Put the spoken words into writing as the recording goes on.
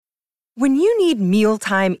When you need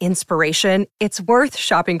mealtime inspiration, it's worth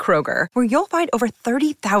shopping Kroger, where you'll find over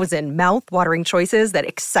 30,000 mouth-watering choices that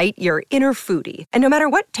excite your inner foodie. And no matter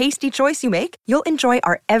what tasty choice you make, you'll enjoy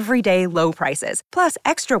our everyday low prices, plus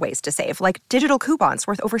extra ways to save, like digital coupons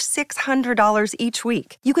worth over $600 each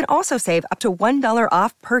week. You can also save up to $1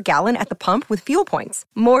 off per gallon at the pump with fuel points.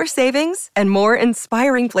 More savings and more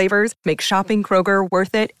inspiring flavors make shopping Kroger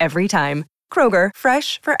worth it every time. Kroger,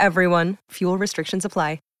 fresh for everyone. Fuel restrictions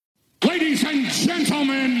apply. Ladies and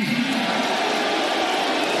gentlemen,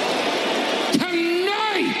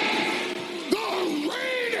 tonight, the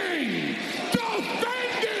reigning,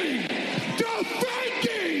 defending,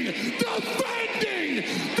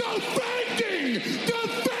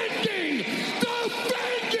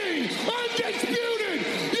 undisputed,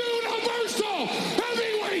 universal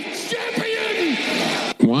heavyweight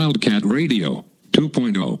champion, Wildcat Radio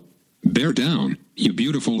 2.0. Bear down, you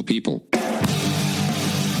beautiful people.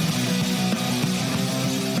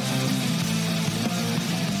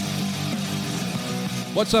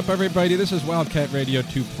 What's up, everybody? This is Wildcat Radio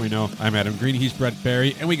 2.0. I'm Adam Green. He's Brett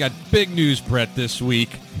Barry. And we got big news, Brett, this week.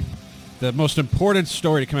 The most important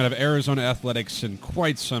story to come out of Arizona athletics in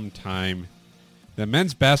quite some time. The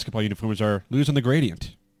men's basketball uniforms are losing the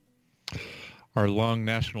gradient. Our long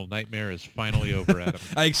national nightmare is finally over, Adam.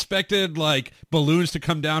 I expected, balloons to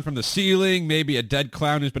come down from the ceiling, maybe a dead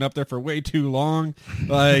clown who's been up there for way too long,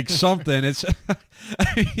 something. It's one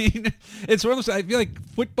of those, I feel like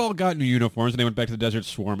football got new uniforms, and they went back to the Desert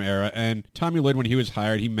Swarm era, and Tommy Lloyd, when he was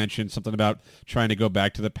hired, he mentioned something about trying to go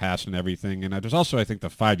back to the past and everything, and there's also, I think, the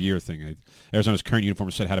 5-year thing. Arizona's current uniform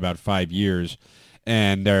set had about 5 years,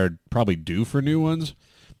 and they're probably due for new ones.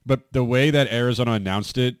 But the way that Arizona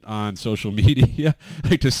announced it on social media,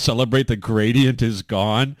 to celebrate the gradient is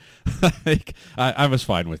gone, I was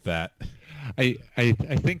fine with that. I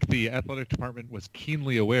think the athletic department was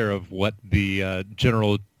keenly aware of what the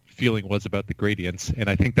general feeling was about the gradients, and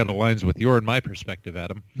I think that aligns with your and my perspective,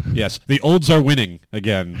 Adam. Yes, the olds are winning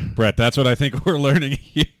again, Brett. That's what I think we're learning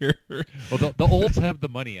here. Well, the olds have the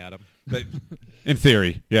money, Adam. In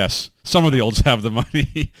theory, yes. Some of the olds have the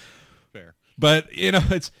money. But,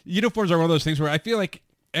 uniforms are one of those things where I feel like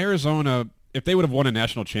Arizona, if they would have won a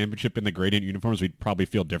national championship in the gradient uniforms, we'd probably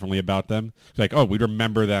feel differently about them. It's like, oh, we'd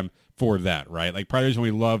remember them for that, right? Part of the reason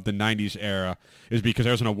we love the 90s era is because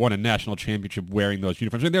Arizona won a national championship wearing those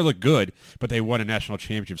uniforms. I mean, they look good, but they won a national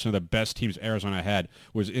championship. Some of the best teams Arizona had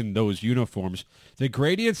was in those uniforms. The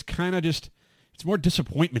gradients kind of just... It's more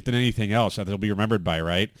disappointment than anything else that they'll be remembered by,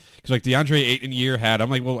 right? Because DeAndre Ayton year had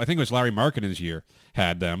them. I think it was Larry Markkanen's year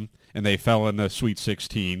had them, and they fell in the Sweet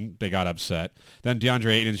 16. They got upset. Then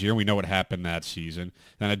DeAndre Ayton's year, we know what happened that season.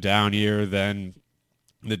 Then a down year, then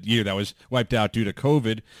the year that was wiped out due to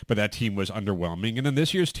COVID, but that team was underwhelming. And then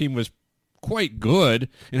this year's team was quite good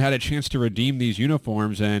and had a chance to redeem these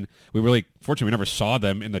uniforms, and fortunately, we never saw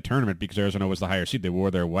them in the tournament because Arizona was the higher seed. They wore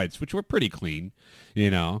their whites, which were pretty clean,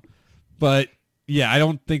 But... yeah, I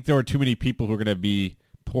don't think there were too many people who are going to be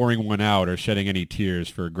pouring one out or shedding any tears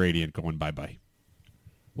for a gradient going bye-bye.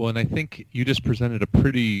 Well, and I think you just presented a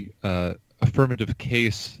pretty affirmative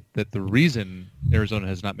case that the reason Arizona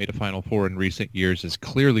has not made a Final Four in recent years is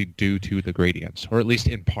clearly due to the gradients, or at least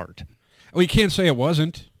in part. Well, you can't say it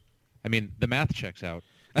wasn't. I mean, the math checks out.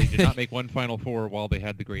 They did not make one Final Four while they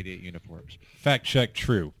had the gradient uniforms. Fact check,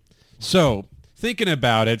 true. So... thinking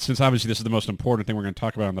about it, since obviously this is the most important thing we're going to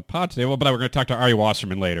talk about on the pod today, but we're going to talk to Ari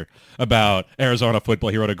Wasserman later about Arizona football.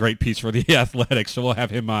 He wrote a great piece for The Athletic, so we'll have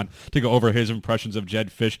him on to go over his impressions of Jedd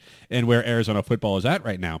Fisch and where Arizona football is at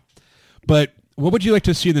right now. But what would you like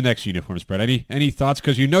to see in the next uniforms, Brett? Any thoughts?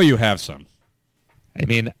 Because you have some. I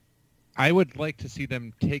mean, I would like to see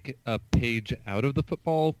them take a page out of the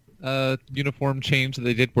football uniform change that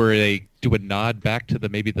they did, where they do a nod back to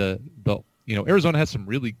Arizona has some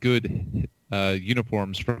really good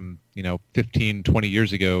uniforms from 15, 20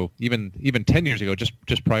 years ago, even 10 years ago,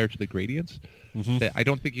 just prior to the gradients. Mm-hmm. I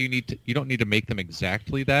don't think you don't need to make them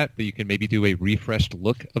exactly that, but you can maybe do a refreshed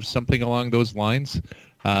look of something along those lines.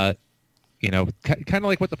 Kind of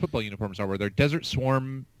like what the football uniforms are, where they're Desert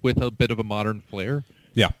Swarm with a bit of a modern flair.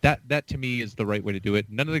 Yeah, that to me is the right way to do it.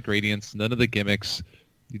 None of the gradients, none of the gimmicks.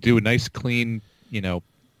 You do a nice, clean,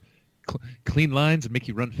 clean lines and make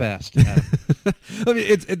you run fast. I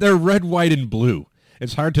mean, they're red, white, and blue.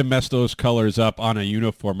 It's hard to mess those colors up on a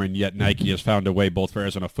uniform, and yet Nike has found a way both for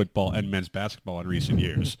Arizona football and men's basketball in recent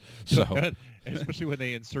years. So, especially when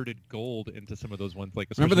they inserted gold into some of those ones,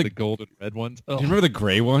 especially the gold and red ones. Oh. Do you remember the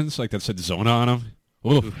gray ones, that said Zona on them?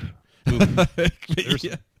 Oof. Oof.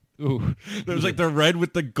 Ooh. There was like the red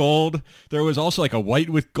with the gold. There was also like a white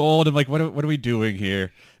with gold. I'm like, what are we doing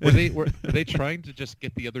here? Were they trying to just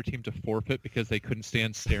get the other team to forfeit because they couldn't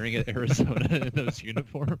stand staring at Arizona in those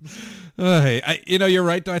uniforms? You're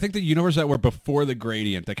right, though. I think the uniforms that were before the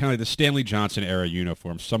gradient, the kind of like the Stanley Johnson era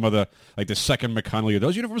uniforms, some of the, like the second McConnell,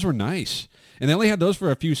 those uniforms were nice. And they only had those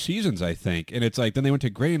for a few seasons, I think. And it's like, then they went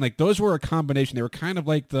to gradient. Like, those were a combination. They were kind of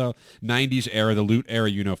like the 90s era, the Loot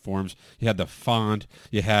era uniforms. You had the font.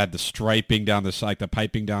 You had the striping down the side, the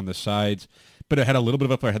piping down the sides. But it had a little bit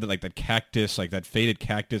of a flair. It had like that cactus, like that faded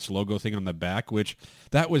cactus logo thing on the back, which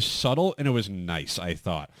that was subtle and it was nice, I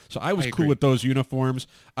thought. So I was cool with those uniforms.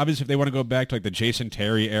 Obviously, if they want to go back to like the Jason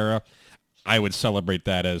Terry era, I would celebrate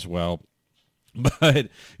that as well. But,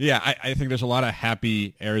 yeah, I think there's a lot of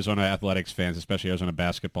happy Arizona Athletics fans, especially Arizona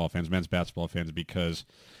basketball fans, men's basketball fans, because,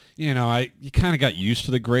 you kind of got used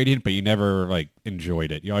to the gradient, but you never, like,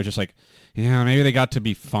 enjoyed it. You're always just like, yeah, maybe they got to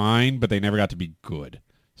be fine, but they never got to be good.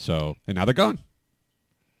 So, and now they're gone.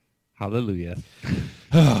 Hallelujah.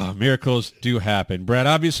 Miracles do happen. Brad,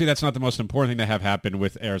 obviously that's not the most important thing to have happen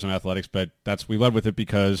with Arizona Athletics, but we led with it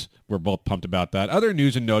because we're both pumped about that. Other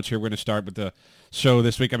news and notes here. We're going to start with the show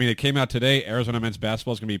this week. I mean, it came out today. Arizona men's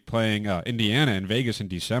basketball is going to be playing Indiana in Vegas in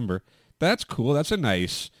December. That's cool. That's a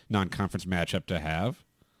nice non-conference matchup to have.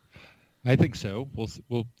 I think so.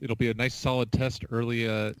 It'll be a nice solid test early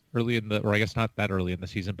in the, or I guess not that early in the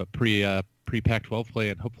season, but pre Pac-12 play,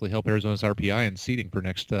 and hopefully help Arizona's RPI and seeding for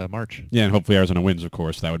next March. Yeah, and hopefully Arizona wins, of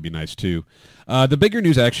course. That would be nice too. The bigger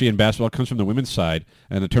news actually in basketball comes from the women's side,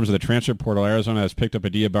 and in terms of the transfer portal, Arizona has picked up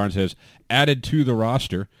Adia Barnes, has added to the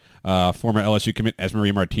roster. Former LSU commit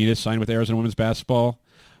Esmery Martinez signed with Arizona women's basketball.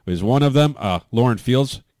 Is one of them. Lauren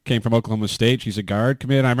Fields came from Oklahoma State. She's a guard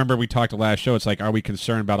commit. I remember we talked the last show. It's like, are we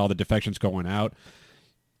concerned about all the defections going out?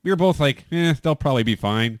 We were both like, they'll probably be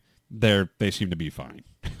fine. They seem to be fine.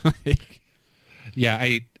 Yeah,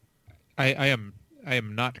 I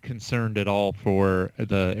am not concerned at all for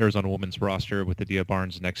the Arizona women's roster with Adia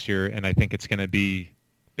Barnes next year, and I think it's going to be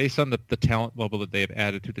based on the talent level that they have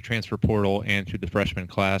added through the transfer portal and through the freshman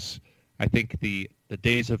class. I think the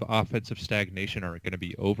days of offensive stagnation are going to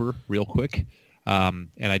be over real quick. And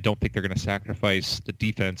I don't think they're going to sacrifice the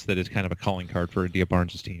defense that is kind of a calling card for Adia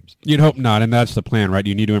Barnes' teams. You'd hope not, and that's the plan, right?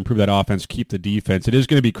 You need to improve that offense, keep the defense. It is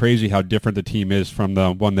going to be crazy how different the team is from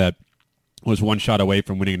the one that was one shot away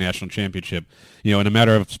from winning a national championship. In a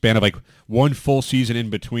matter of span of like one full season in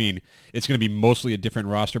between, it's going to be mostly a different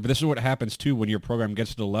roster. But this is what happens, too, when your program gets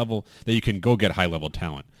to the level that you can go get high-level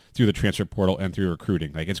talent through the transfer portal and through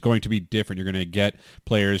recruiting. Like, it's going to be different. You're going to get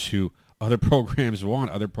players who other programs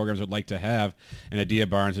want, other programs would like to have, and Adia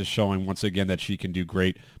Barnes is showing once again that she can do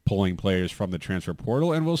great pulling players from the transfer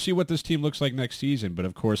portal, and we'll see what this team looks like next season. But,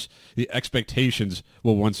 of course, the expectations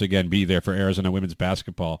will once again be there for Arizona women's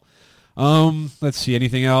basketball. Let's see,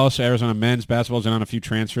 anything else? Arizona men's basketball's in on a few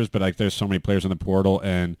transfers, but like there's so many players in the portal,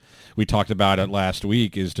 and we talked about it last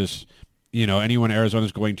week, is just, anyone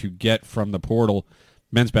Arizona's going to get from the portal,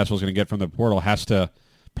 men's basketball's going to get from the portal, has to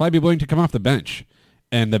probably be willing to come off the bench.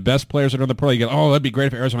 And the best players that are in the portal, you go, that'd be great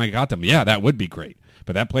if Arizona got them. Yeah, that would be great.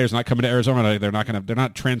 But that player's not coming to Arizona. They're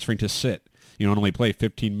not transferring to sit. Only play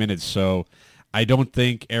 15 minutes. So I don't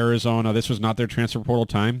think Arizona, this was not their transfer portal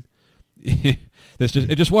time. It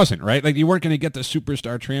just wasn't, right? Like, you weren't going to get the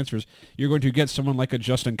superstar transfers. You're going to get someone like a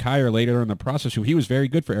Justin Kier later in the process, who he was very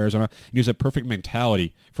good for Arizona. He has a perfect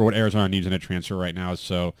mentality for what Arizona needs in a transfer right now.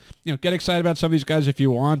 So, get excited about some of these guys if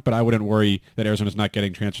you want, but I wouldn't worry that Arizona's not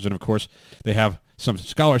getting transfers. And, of course, they have some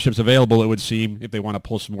scholarships available, it would seem, if they want to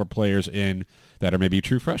pull some more players in that are maybe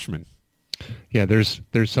true freshmen. Yeah, there's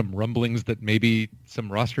some rumblings that maybe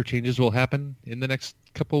some roster changes will happen in the next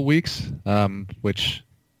couple of weeks, which...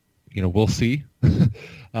 we'll see.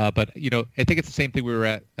 But, I think it's the same thing we were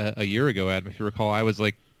at a year ago, Adam. If you recall, I was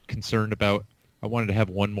concerned about, I wanted to have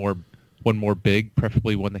one more big,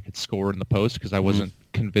 preferably one that could score in the post, because I wasn't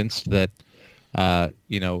convinced that,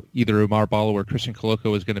 either Umar Balo or Christian Koloko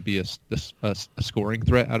was going to be a scoring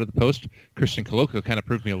threat out of the post. Christian Koloko kind of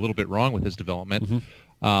proved me a little bit wrong with his development.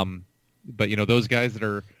 But, those guys that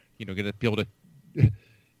are, going to be able to,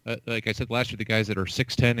 like I said last year, the guys that are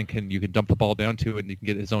 6'10" and you can dump the ball down to and you can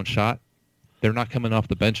get his own shot, they're not coming off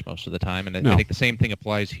the bench most of the time. And I think the same thing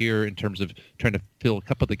applies here in terms of trying to fill a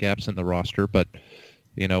couple of the gaps in the roster. But,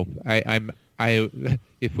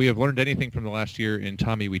 if we have learned anything from the last year, in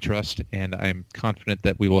Tommy we trust, and I'm confident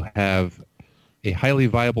that we will have a highly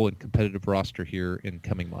viable and competitive roster here in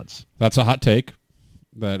coming months. That's a hot take,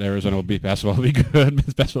 that Arizona basketball will be good.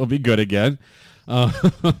 Men's basketball will be good again.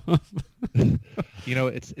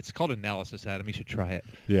 It's called analysis, Adam. You should try it.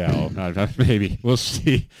 Yeah, well, maybe. We'll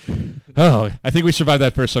see. Oh, I think we survived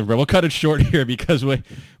that first segment. We'll cut it short here because when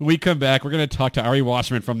we come back, we're going to talk to Ari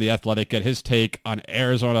Wasserman from The Athletic, get his take on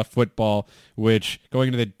Arizona football, which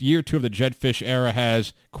going into the year 2 of the Jedd Fisch era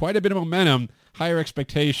has quite a bit of momentum, higher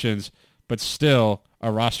expectations, but still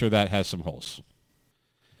a roster that has some holes.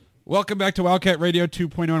 Welcome back to Wildcat Radio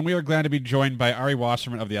 2.0, and we are glad to be joined by Ari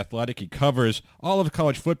Wasserman of The Athletic. He covers all of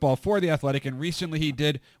college football for The Athletic, and recently he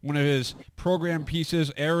did one of his program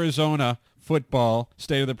pieces, Arizona Football,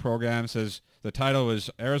 State of the Program. Says the title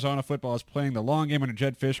was Arizona Football is playing the long game under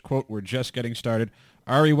Jedd Fisch. Quote, we're just getting started.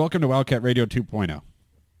 Ari, welcome to Wildcat Radio 2.0.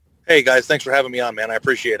 Hey, guys. Thanks for having me on, man. I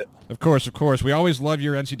appreciate it. Of course. We always love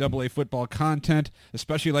your NCAA football content,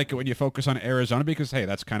 especially like it when you focus on Arizona because, hey,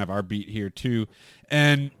 that's kind of our beat here, too.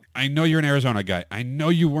 And I know you're an Arizona guy. I know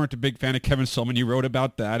you weren't a big fan of Kevin Sumlin. You wrote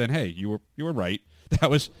about that, and hey, you were right. That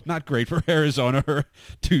was not great for Arizona or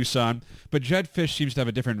Tucson. But Jedd Fisch seems to have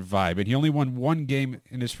a different vibe, and he only won one game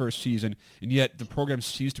in his first season, and yet the program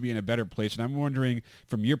seems to be in a better place. And I'm wondering,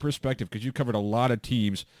 from your perspective, because you covered a lot of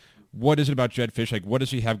teams, what is it about Jedd Fisch? Like, what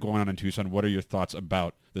does he have going on in Tucson? What are your thoughts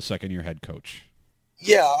about the second-year head coach?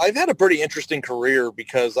 Yeah, I've had a pretty interesting career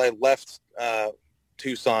because I left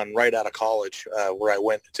Tucson right out of college, where I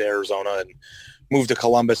went to Arizona and moved to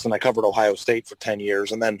Columbus, and I covered Ohio State for 10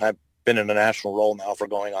 years. And then I've been in a national role now for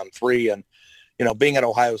going on 3. And, being at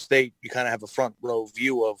Ohio State, you kind of have a front row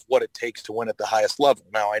view of what it takes to win at the highest level.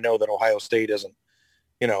 Now, I know that Ohio State isn't,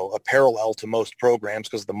 a parallel to most programs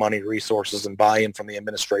because of the money, resources, and buy-in from the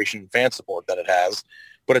administration and fan support that it has.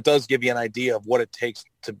 But it does give you an idea of what it takes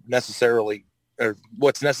to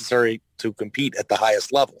what's necessary to compete at the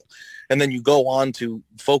highest level. And then you go on to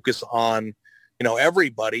focus on,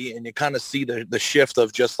 everybody, and you kind of see the shift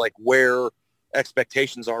of just like where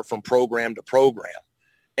expectations are from program to program.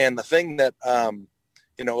 And the thing that,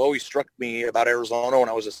 always struck me about Arizona when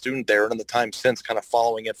I was a student there and in the time since kind of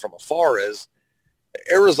following it from afar is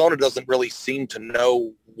Arizona doesn't really seem to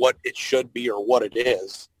know what it should be or what it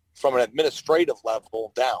is from an administrative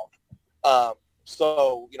level down.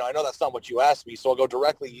 So, I know that's not what you asked me, so I'll go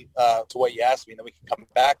directly to what you asked me, and then we can come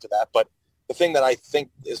back to that. But the thing that I think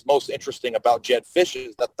is most interesting about Jedd Fisch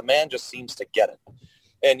is that the man just seems to get it.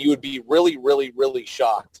 And you would be really, really, really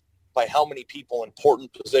shocked by how many people in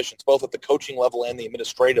important positions, both at the coaching level and the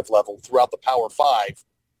administrative level throughout the Power Five,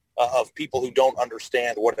 of people who don't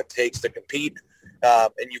understand what it takes to compete.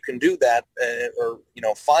 And you can do that or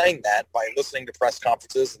find that by listening to press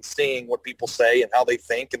conferences and seeing what people say and how they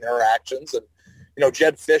think and their actions. And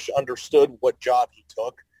Jedd Fisch understood what job he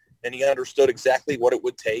took, and he understood exactly what it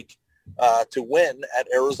would take to win at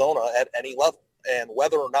Arizona at any level. And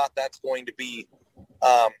whether or not that's going to be,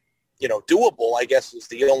 doable, I guess is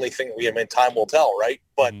the only thing time will tell, right?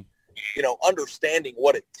 But, understanding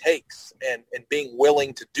what it takes and being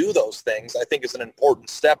willing to do those things, I think is an important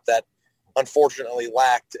step that unfortunately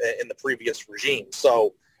lacked in the previous regime.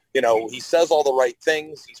 So, he says all the right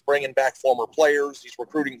things. He's bringing back former players. He's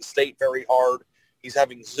recruiting the state very hard. He's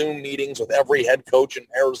having Zoom meetings with every head coach in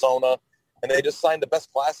Arizona, and they just signed the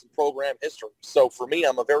best class in program history. So for me,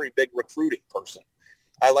 I'm a very big recruiting person.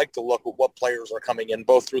 I like to look at what players are coming in,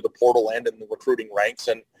 both through the portal and in the recruiting ranks.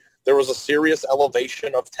 And there was a serious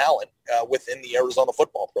elevation of talent within the Arizona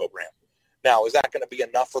football program. Now, is that going to be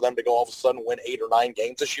enough for them to go all of a sudden win 8 or 9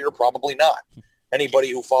 games this year? Probably not.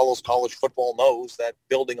 Anybody who follows college football knows that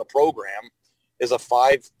building a program is a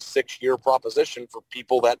 5-6 year proposition for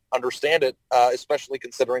people that understand it, especially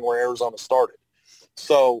considering where Arizona started.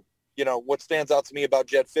 So, what stands out to me about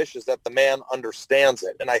Jedd Fisch is that the man understands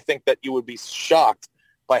it. And I think that you would be shocked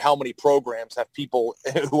by how many programs have people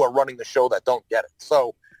who are running the show that don't get it.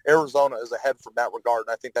 So Arizona is ahead from that regard.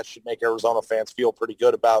 And I think that should make Arizona fans feel pretty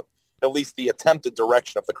good about at least the attempted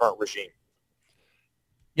direction of the current regime.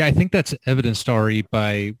 Yeah, I think that's evidenced, Ari,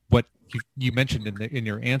 by what you mentioned in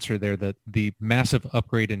your answer there, that the massive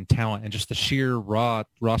upgrade in talent and just the sheer raw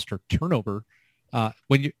roster turnover.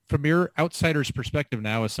 From your outsider's perspective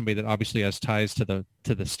now, as somebody that obviously has ties to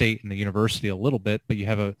the state and the university a little bit, but you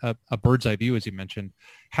have a bird's eye view, as you mentioned,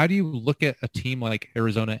 how do you look at a team like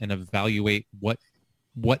Arizona and evaluate what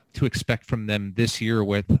to expect from them this year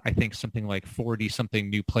with, I think, something like 40-something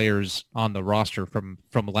new players on the roster from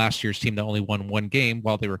last year's team that only won 1 game?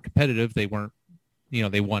 While they were competitive, they weren't,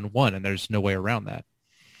 they won 1, and there's no way around that.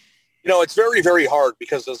 It's very, very hard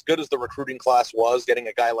because as good as the recruiting class was, getting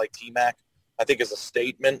a guy like T-Mac, I think, is a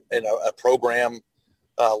statement and a program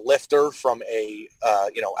lifter from a,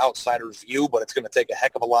 outsider's view, but it's going to take a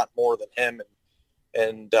heck of a lot more than him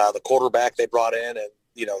and the quarterback they brought in and,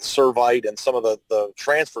 Servite and some of the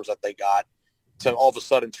transfers that they got to all of a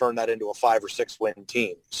sudden turn that into a 5 or 6 win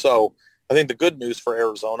team. So I think the good news for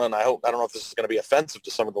Arizona, and I don't know if this is going to be offensive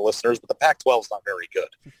to some of the listeners, but the Pac-12 is not very good.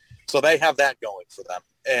 So they have that going for them.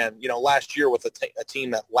 And, last year with a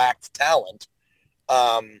team that lacked talent,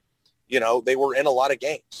 they were in a lot of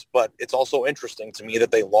games. But it's also interesting to me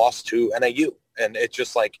that they lost to NAU. And it's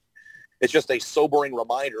just a sobering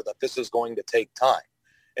reminder that this is going to take time.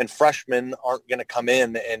 And freshmen aren't going to come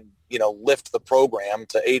in and, lift the program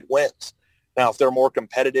to 8 wins. Now, if they're more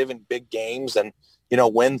competitive in big games and,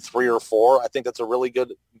 win 3 or 4, I think that's a really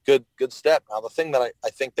good step. Now, the thing that I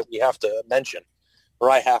think that we have to mention, or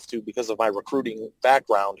I have to because of my recruiting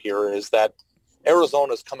background here, is that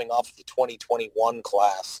Arizona is coming off of the 2021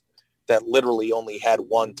 class that literally only had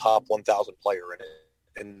one top 1,000 player in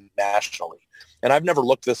it and nationally. And I've never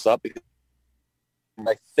looked this up because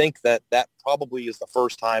I think that probably is the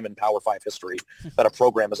first time in Power 5 history that a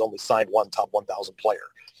program has only signed one top 1,000 player.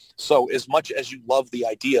 So as much as you love the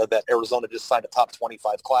idea that Arizona just signed a top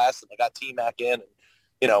 25 class and they got T-Mac in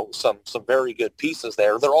and, some very good pieces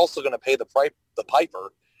there, they're also going to pay the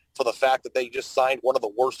piper for the fact that they just signed one of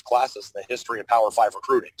the worst classes in the history of Power 5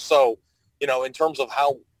 recruiting. So, in terms of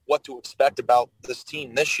what to expect about this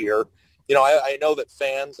team this year, I know that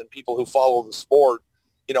fans and people who follow the sport,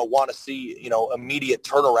 want to see, immediate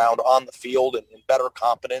turnaround on the field and better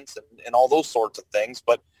competence and all those sorts of things.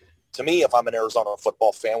 But to me, if I'm an Arizona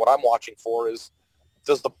football fan, what I'm watching for is,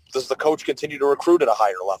 does the coach continue to recruit at a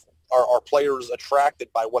higher level? Are players attracted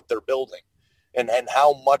by what they're building? And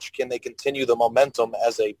how much can they continue the momentum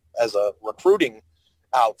as a recruiting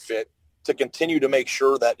outfit to continue to make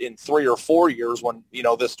sure that in 3 or 4 years when,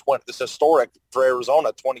 this historic for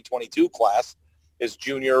Arizona 2022 class is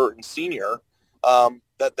junior and senior,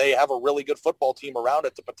 that they have a really good football team around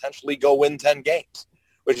it to potentially go win 10 games,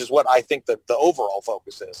 which is what I think that the overall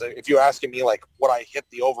focus is. If you're asking me, like, would I hit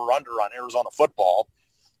the over-under on Arizona football,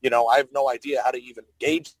 I have no idea how to even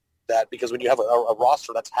gauge that, because when you have a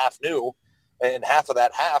roster that's half new and half of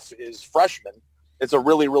that half is freshmen, it's a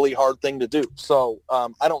really, really hard thing to do. So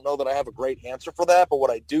I don't know that I have a great answer for that, but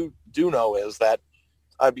what I do know is that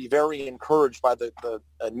I'd be very encouraged by the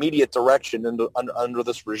immediate direction under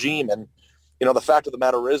this regime. And, the fact of the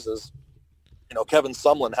matter is, Kevin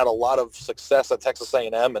Sumlin had a lot of success at Texas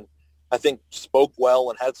A&M and I think spoke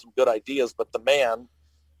well and had some good ideas, but the man,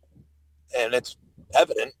 and it's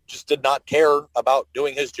evident, just did not care about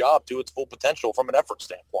doing his job to its full potential from an effort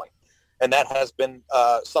standpoint. And that has been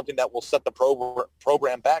something that will set the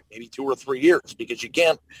program back maybe 2 or 3 years, because you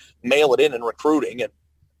can't mail it in recruiting and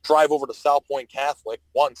drive over to South Point Catholic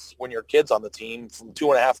once when your kid's on the team from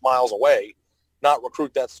 2.5 miles away, not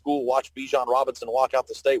recruit that school, watch Bijan Robinson walk out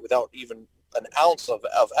the state without even an ounce of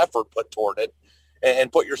effort put toward it,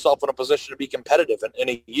 and put yourself in a position to be competitive in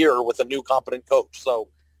a year with a new competent coach. So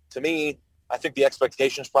to me, I think the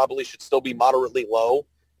expectations probably should still be moderately low,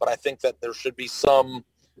 but I think that there should be some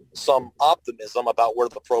optimism about where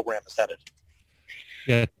the program is headed.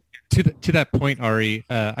 Yeah. To that point, Ari,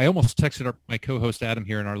 I almost texted my co-host Adam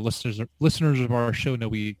here, and our listeners of our show know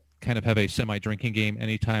we kind of have a semi-drinking game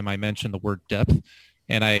anytime I mention the word depth.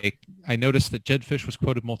 And I noticed that Jed Fish was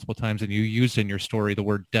quoted multiple times, and you used in your story the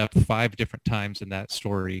word depth 5 different times in that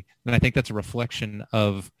story. And I think that's a reflection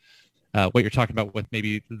of what you're talking about with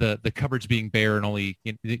maybe the cupboards being bare and only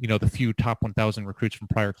the few top 1,000 recruits from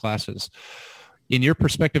prior classes. In your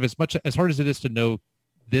perspective, as hard as it is to know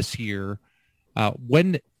this year,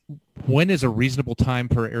 when is a reasonable time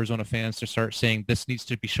for Arizona fans to start saying this needs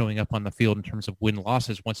to be showing up on the field in terms of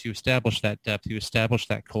win-losses? Once you establish that depth, you establish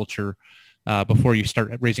that culture, before you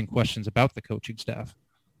start raising questions about the coaching staff?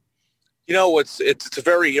 It's a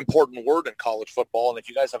very important word in college football, and if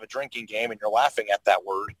you guys have a drinking game and you're laughing at that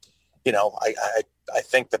word, I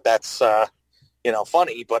think that's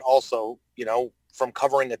funny, but also from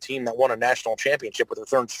covering a team that won a national championship with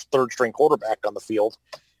their third string quarterback on the field,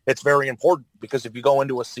 it's very important, because if you go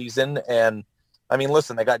into a season and,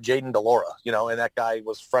 listen, they got Jaden DeLora, and that guy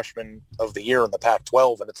was freshman of the year in the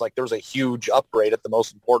Pac-12, and it's like there's a huge upgrade at the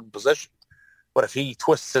most important position. But if he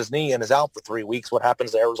twists his knee and is out for 3 weeks, what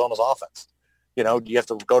happens to Arizona's offense? Do you have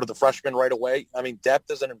to go to the freshman right away? Depth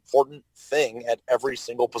is an important thing at every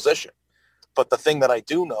single position. But the thing that I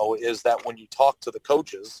do know is that when you talk to the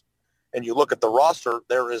coaches and you look at the roster,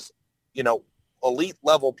 there is, elite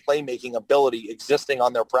level playmaking ability existing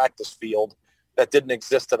on their practice field that didn't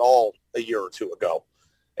exist at all a year or two ago.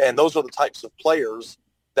 And those are the types of players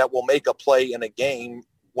that will make a play in a game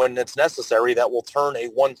when it's necessary, that will turn a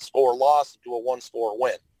 1-score loss into a 1-score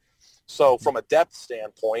win. So from a depth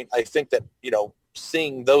standpoint, I think that,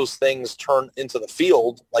 seeing those things turn into the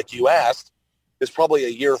field, like you asked, is probably a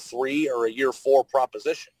year 3 or a year 4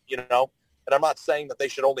 proposition. And I'm not saying that they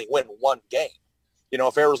should only win one game.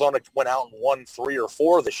 If Arizona went out and won 3 or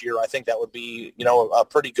 4 this year, I think that would be, a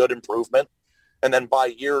pretty good improvement. And then by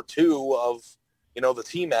year 2 of, the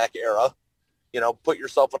T-Mac era, put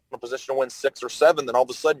yourself in a position to win 6 or 7, then all of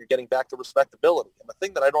a sudden you're getting back to respectability. And the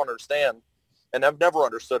thing that I don't understand, and I've never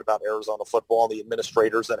understood about Arizona football and the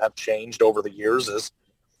administrators that have changed over the years, is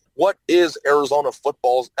what is Arizona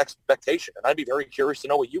football's expectation? And I'd be very curious to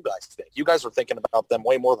know what you guys think. You guys are thinking about them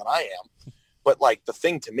way more than I am. But, the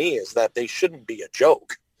thing to me is that they shouldn't be a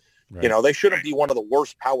joke. Right. They shouldn't be one of the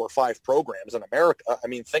worst Power 5 programs in America. I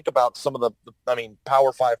mean, think about some of the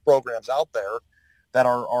Power 5 programs out there that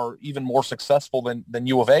are even more successful than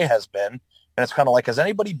U of A has been. And it's kind of like, has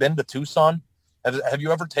anybody been to Tucson? Have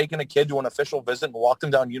you ever taken a kid to an official visit and walked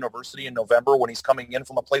him down University in November when he's coming in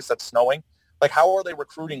from a place that's snowing? How are they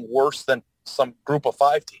recruiting worse than some group of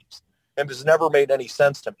 5 teams? And it's never made any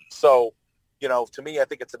sense to me. So, to me, I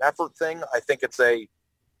think it's an effort thing. I think it's a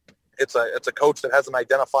coach that has an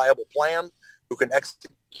identifiable plan, who can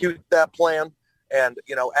execute that plan. And,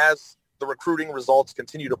 as the recruiting results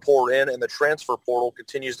continue to pour in and the transfer portal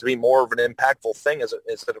continues to be more of an impactful thing as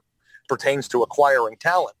it pertains to acquiring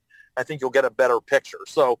talent, I think you'll get a better picture.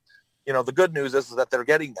 So, the good news is that they're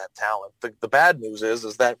getting that talent. The bad news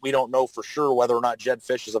is that we don't know for sure whether or not Jedd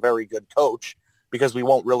Fisch is a very good coach, because we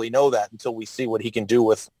won't really know that until we see what he can do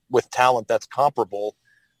with talent that's comparable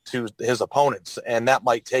to his opponents. And that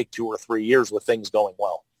might take 2 or 3 years with things going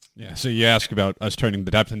well. Yeah, so you ask about us turning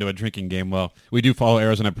the depth into a drinking game. Well, we do follow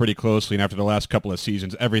Arizona pretty closely, and after the last couple of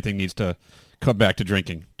seasons, everything needs to come back to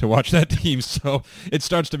drinking to watch that team. So it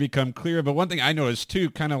starts to become clear. But one thing I noticed, too,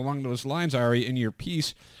 kind of along those lines, Ari, in your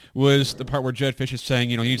piece, was the part where Jedd Fisch is saying,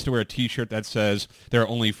 he needs to wear a T-shirt that says they're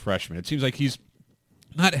only freshmen. It seems like he's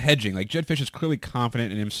not hedging. Jedd Fisch is clearly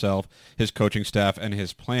confident in himself, his coaching staff, and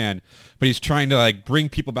his plan, but he's trying to bring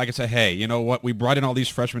people back and say, hey, you know what? We brought in all these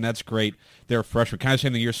freshmen. That's great. They're freshmen. Kind of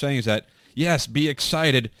same thing you're saying is that, yes, be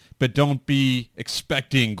excited, but don't be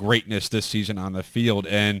expecting greatness this season on the field.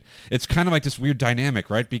 And it's kind of like this weird dynamic,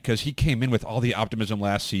 right? Because he came in with all the optimism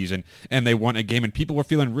last season, and they won a game, and people were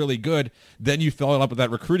feeling really good. Then you followed up with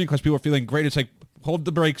that recruiting class. People were feeling great. It's like, hold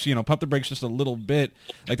the brakes, pump the brakes just a little bit.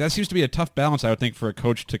 That seems to be a tough balance, I would think, for a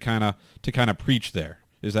coach to kind of preach there.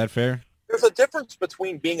 Is that fair? There's a difference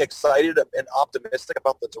between being excited and optimistic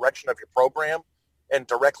about the direction of your program and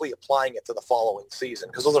directly applying it to the following season,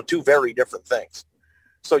 because those are 2 very different things.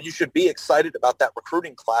 So you should be excited about that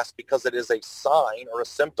recruiting class because it is a sign or a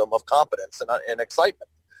symptom of competence and excitement.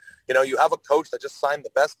 You have a coach that just signed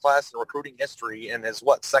the best class in recruiting history in his,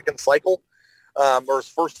 second cycle? Or his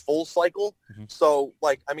first full cycle. Mm-hmm. So,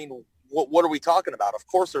 what are we talking about? Of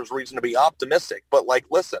course, there's reason to be optimistic, but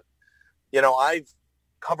listen, I've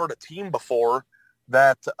covered a team before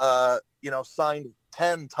that, signed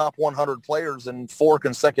 10 top 100 players in 4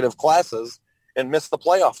 consecutive classes and missed the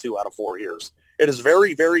playoff 2 out of 4 years. It is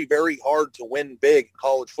very, very, very hard to win big in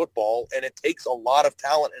college football, and it takes a lot of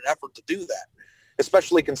talent and effort to do that,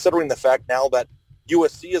 especially considering the fact now that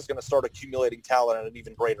USC is going to start accumulating talent at an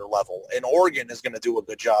even greater level. And Oregon is going to do a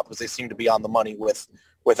good job because they seem to be on the money with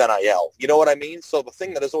NIL. You know what I mean? So the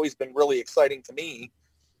thing that has always been really exciting to me,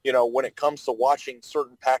 when it comes to watching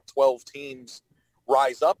certain Pac-12 teams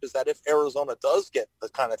rise up, is that if Arizona does get the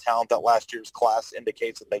kind of talent that last year's class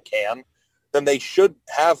indicates that they can, then they should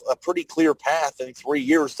have a pretty clear path in 3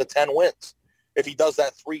 years to 10 wins. If he does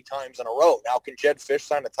that 3 times in a row. Now, can Jedd Fisch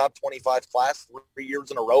sign a top 25 class 3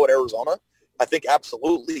 years in a row at Arizona? I think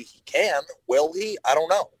absolutely he can. Will he? I don't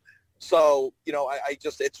know. So, I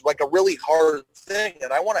just, it's a really hard thing.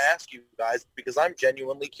 And I want to ask you guys, because I'm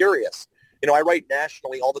genuinely curious. I write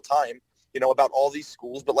nationally all the time, about all these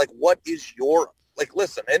schools, but what is your,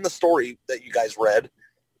 listen, in the story that you guys read,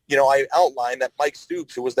 I outlined that Mike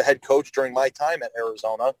Stoops, who was the head coach during my time at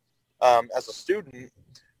Arizona as a student,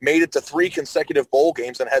 made it to 3 consecutive bowl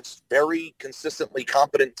games and had very consistently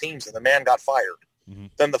competent teams, and the man got fired. Mm-hmm.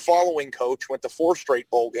 Then the following coach went to 4 straight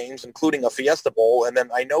bowl games, including a Fiesta Bowl, and then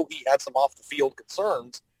I know he had some off-the-field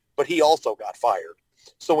concerns, but he also got fired.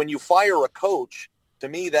 So when you fire a coach, to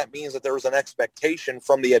me that means that there is an expectation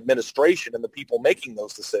from the administration and the people making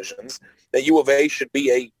those decisions that U of A should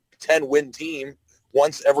be a 10-win team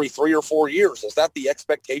once every 3 or 4 years. Is that the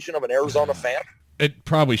expectation of an Arizona fan? It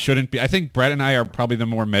probably shouldn't be. I think Brett and I are probably the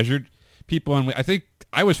more measured people, and I think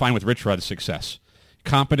I was fine with Rich Rod's success.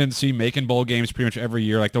 Competency, making bowl games pretty much every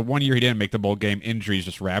year. The 1 year he didn't make the bowl game, injuries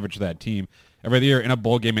just ravaged that team. Every year in a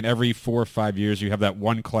bowl game, and every 4 or 5 years, you have that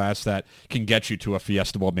one class that can get you to a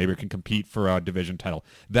Fiesta Bowl. Maybe it can compete for a division title.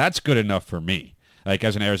 That's good enough for me. like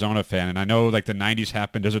as an Arizona fan. And I know like the 90s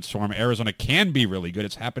happened, Desert Storm. Arizona can be really good.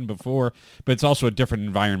 It's happened before, but it's also a different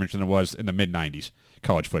environment than it was in the mid-90s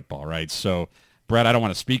college football, right? So, Brett, I don't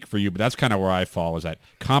want to speak for you, but that's kind of where I fall, is that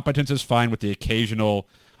competence is fine with the occasional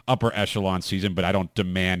upper echelon season, but I don't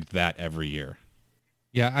demand that every year.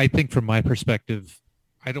 Yeah, I think from my perspective,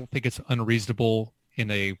 I don't think it's unreasonable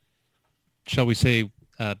in a, shall we say,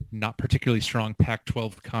 not particularly strong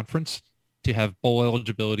Pac-12 conference to have bowl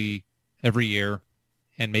eligibility every year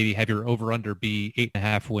and maybe have your over-under be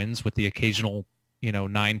 8.5 wins with the occasional,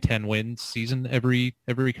 9-10 wins season every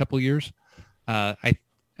couple of years.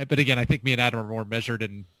 But again, I think me and Adam are more measured,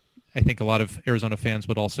 and I think a lot of Arizona fans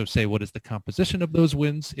would also say, what is the composition of those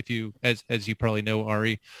wins? If you, as you probably know,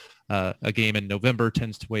 Ari, a game in November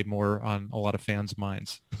tends to weigh more on a lot of fans'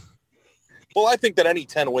 minds. Well, I think that any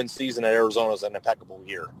 10-win season at Arizona is an impeccable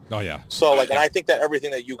year. Oh, yeah. So, and I think that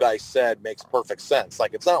everything that you guys said makes perfect sense.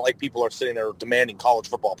 Like, it's not like people are sitting there demanding college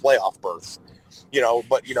football playoff berths,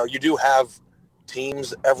 but, you do have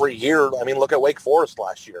teams every year. I mean, look at Wake Forest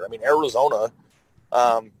last year. I mean, Arizona,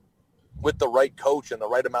 with the right coach and the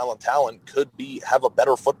right amount of talent, could have a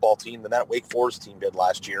better football team than that Wake Forest team did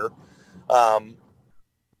last year. And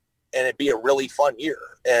it'd be a really fun year.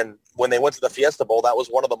 And when they went to the Fiesta Bowl, that was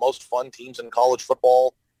one of the most fun teams in college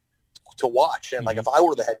football to watch. And, like, if I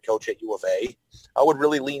were the head coach at U of A, I would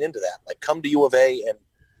really lean into that. Like, come to U of A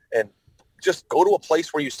and just go to a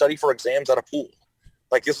place where you study for exams at a pool.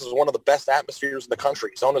 Like, this is one of the best atmospheres in the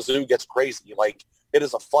country. Zona Zoo gets crazy. Like, it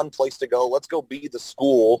is a fun place to go. Let's go be the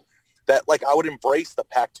school that, like, I would embrace the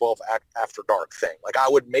Pac-12 after dark thing. Like, I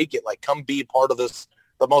would make it, like, come be part of this,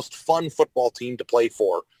 the most fun football team to play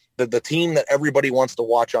for. The team that everybody wants to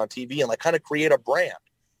watch on TV, and like kind of create a brand,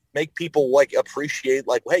 make people like appreciate,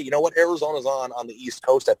 like, hey, you know what? Arizona's on the East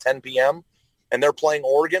Coast at 10 p.m. and they're playing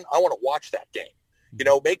Oregon. I want to watch that game.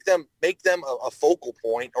 Make them a focal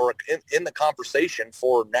point or in the conversation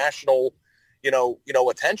for national,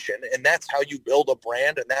 attention. And that's how you build a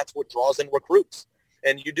brand, and that's what draws in recruits.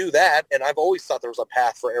 And you do that. And I've always thought there was a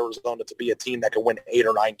path for Arizona to be a team that could win 8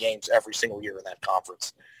 or 9 games every single year in that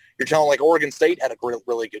conference. You're telling, like, Oregon State had a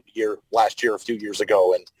really good year last year, a few years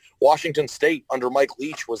ago, and Washington State under Mike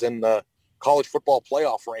Leach was in the college football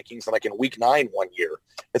playoff rankings, like in week 9 one year.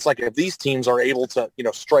 It's like, if these teams are able to,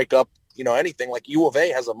 strike up, anything, like U of A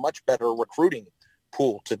has a much better recruiting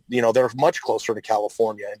pool to, they're much closer to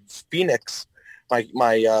California. And Phoenix, my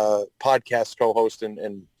podcast co-host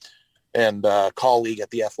and colleague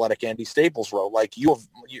at The Athletic, Andy Staples, wrote, like,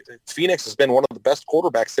 Phoenix has been one of the best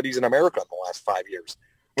quarterback cities in America in the last 5 years.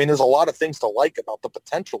 I mean, there's a lot of things to like about the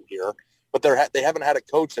potential here, but they haven't had a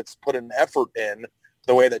coach that's put an effort in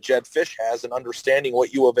the way that Jedd Fisch has in understanding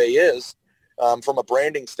what U of A is from a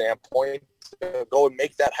branding standpoint to go and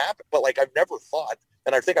make that happen. But, like, I've never thought,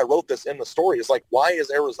 and I think I wrote this in the story, is like, why is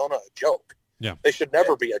Arizona a joke? Yeah. They should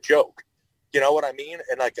never be a joke. You know what I mean?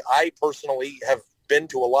 And, like, I personally have been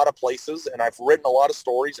to a lot of places, and I've written a lot of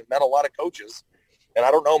stories and met a lot of coaches. And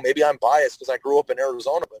I don't know, maybe I'm biased because I grew up in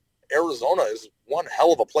Arizona, but Arizona is one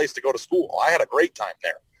hell of a place to go to school. I had a great time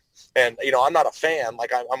there. And, I'm not a fan,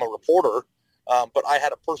 like I'm a reporter, but I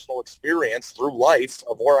had a personal experience through life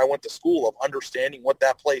of where I went to school, of understanding what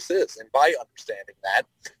that place is. And by understanding that,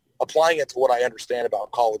 applying it to what I understand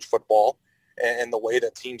about college football and the way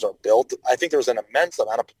that teams are built, I think there's an immense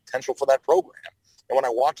amount of potential for that program. And when I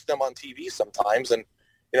watch them on TV sometimes and,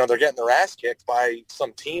 they're getting their ass kicked by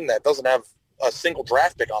some team that doesn't have a single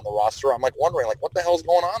draft pick on the roster, I'm like wondering, like, what the hell is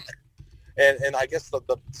going on there? And I guess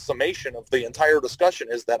the summation of the entire discussion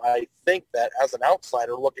is that I think that as an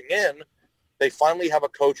outsider looking in, they finally have a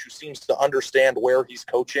coach who seems to understand where he's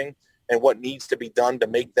coaching and what needs to be done to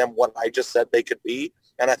make them what I just said they could be.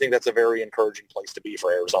 And I think that's a very encouraging place to be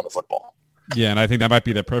for Arizona football. Yeah, and I think that might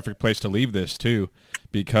be the perfect place to leave this, too,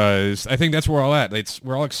 because I think that's where we're all at.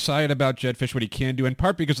 We're all excited about Jedd Fisch, what he can do, in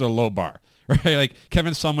part because of the low bar. Right, like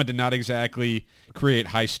Kevin Sumlin did not exactly create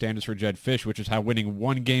high standards for Jedd Fisch, which is how winning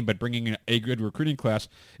one game but bringing in a good recruiting class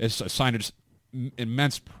is a sign of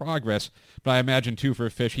immense progress. But I imagine, too, for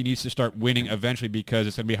Fisch, he needs to start winning eventually, because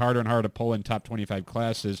it's going to be harder and harder to pull in top 25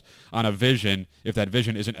 classes on a vision if that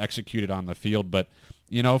vision isn't executed on the field. But,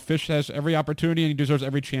 Fisch has every opportunity and he deserves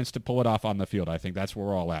every chance to pull it off on the field. I think that's where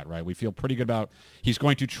we're all at, right? We feel pretty good about he's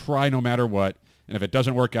going to try no matter what. And if it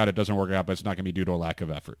doesn't work out, it doesn't work out, but it's not going to be due to a lack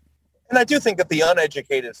of effort. And I do think that the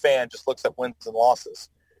uneducated fan just looks at wins and losses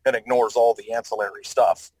and ignores all the ancillary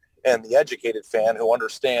stuff. And the educated fan who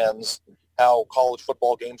understands how college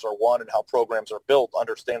football games are won and how programs are built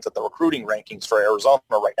understands that the recruiting rankings for Arizona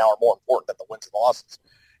right now are more important than the wins and losses.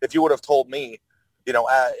 If you would have told me,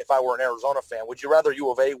 if I were an Arizona fan, would you rather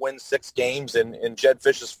U of A win 6 games in Jedd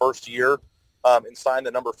Fisch's first year and sign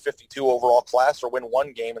the number 52 overall class, or win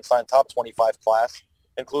one game and sign top 25 class,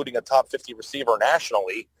 including a top 50 receiver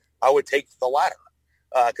nationally, I would take the latter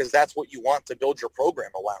because that's what you want to build your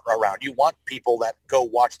program around. You want people that go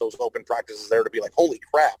watch those open practices there to be like, holy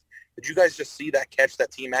crap, did you guys just see that catch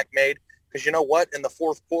that T-Mac made? Because you know what? In the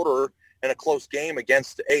fourth quarter in a close game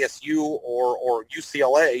against ASU or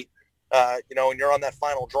UCLA, and you're on that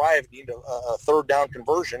final drive, you need a third down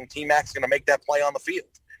conversion, T-Mac's going to make that play on the field.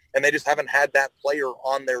 And they just haven't had that player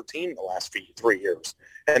on their team the last 3 years.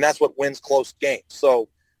 And that's what wins close games. So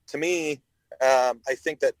to me, I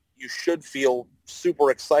think that you should feel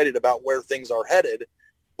super excited about where things are headed.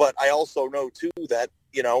 But I also know, too, that,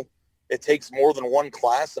 it takes more than one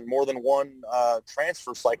class and more than one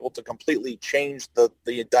transfer cycle to completely change the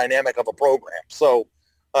dynamic of a program. So,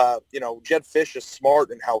 Jedd Fisch is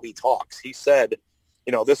smart in how he talks. He said,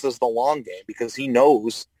 this is the long game because he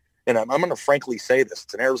knows, and I'm going to frankly say this,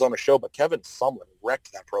 it's an Arizona show, but Kevin Sumlin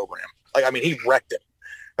wrecked that program. He wrecked it.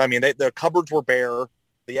 The cupboards were bare.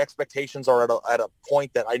 The expectations are at a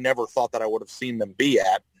point that I never thought that I would have seen them be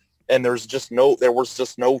at. And there was just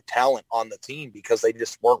no talent on the team because they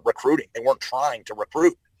just weren't recruiting. They weren't trying to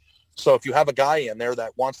recruit. So if you have a guy in there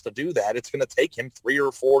that wants to do that, it's going to take him 3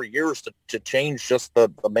 or 4 years to change just the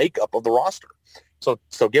makeup of the roster.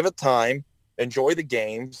 So give it time, enjoy the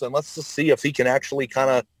games, and let's just see if he can actually kind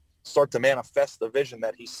of start to manifest the vision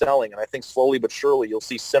that he's selling. And I think slowly but surely you'll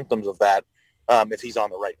see symptoms of that if he's on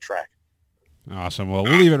the right track. Awesome. Well,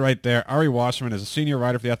 we'll leave it right there. Ari Wasserman is a senior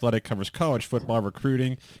writer for The Athletic, covers college football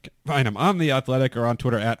recruiting. Find him on The Athletic or on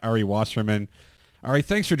Twitter at Ari Wasserman. Ari,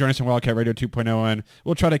 thanks for joining us on Wildcat Radio 2.0, and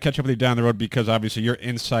we'll try to catch up with you down the road because obviously your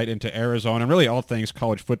insight into Arizona and really all things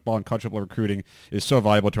college football and college football recruiting is so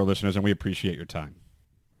valuable to our listeners, and we appreciate your time.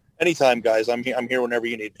 Anytime, guys. I'm here whenever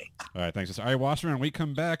you need me. All right, thanks. It's Ari Wasserman. When we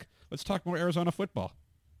come back, let's talk more Arizona football.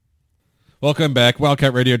 Welcome back,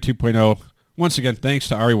 Wildcat Radio 2.0. Once again, thanks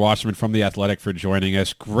to Ari Wasserman from The Athletic for joining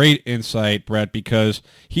us. Great insight, Brett, because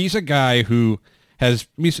he's a guy who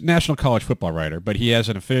he's a national college football writer, but he has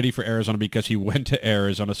an affinity for Arizona because he went to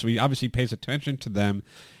Arizona, so he obviously pays attention to them.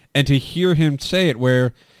 And to hear him say it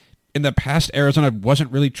where in the past Arizona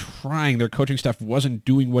wasn't really trying, their coaching staff wasn't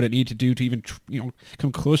doing what it needed to do to even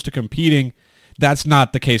come close to competing, that's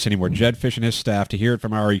not the case anymore. Jedd Fisch and his staff, to hear it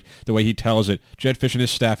from Ari the way he tells it, Jedd Fisch and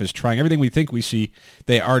his staff is trying everything we think we see,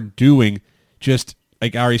 they are doing. Just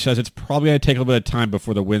like Ari says, it's probably going to take a little bit of time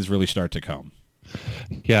before the wins really start to come.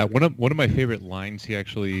 Yeah, one of my favorite lines he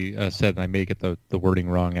actually said, and I may get the wording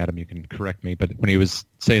wrong, Adam, you can correct me, but when he was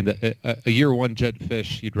saying that a year one Jedd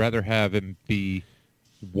Fisch, you'd rather have him be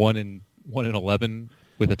 1-11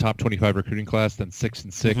 with a top 25 recruiting class than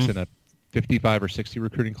 6-6 in a 55 or 60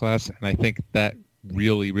 recruiting class, and I think that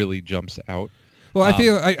really, really jumps out. Well, I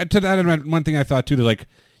feel to that end, one thing I thought too, that like,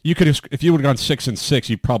 you could, if you would have gone 6-6,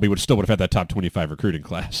 you probably would have had that top 25 recruiting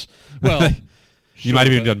class. Well, you might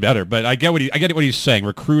have even done better. But I get what he's saying.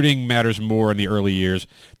 Recruiting matters more in the early years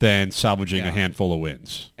than salvaging a handful of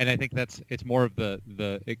wins. And I think it's more of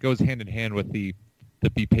the it goes hand in hand with the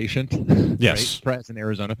be patient. Yes, right? As an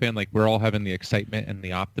Arizona fan, like we're all having the excitement and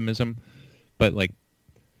the optimism, but like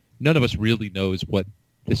none of us really knows what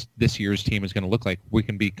this year's team is going to look like. We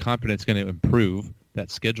can be confident it's going to improve. That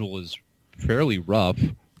schedule is fairly rough.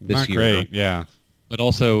 This year, great, yeah. But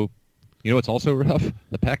also, it's also rough?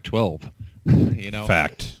 The Pac-12,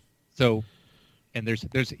 Fact. So, and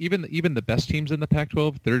there's even the best teams in the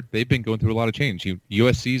Pac-12, they've been going through a lot of change.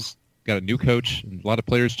 USC's got a new coach and a lot of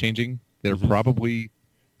players changing. They're probably,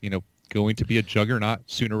 going to be a juggernaut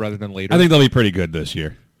sooner rather than later. I think they'll be pretty good this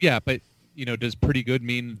year. Yeah, but, does pretty good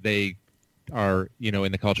mean they are,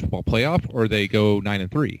 in the college football playoff or they go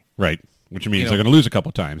 9-3? Right, which means they're going to lose a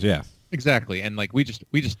couple times, yeah. Exactly, and like we just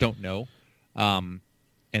don't know, and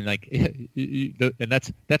like and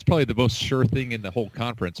that's probably the most sure thing in the whole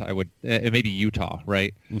conference. I would maybe Utah,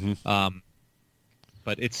 right?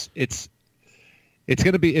 But it's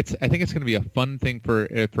gonna be I think it's gonna be a fun thing for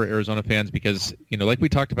Arizona fans because like we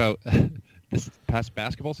talked about this past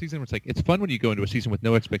basketball season, it's like it's fun when you go into a season with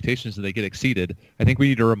no expectations and they get exceeded. I think we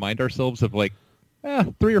need to remind ourselves of like.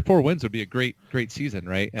 3 or 4 wins would be a great season,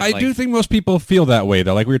 right? And I do think most people feel that way,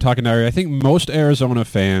 though. Like we were talking earlier, I think most Arizona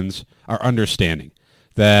fans are understanding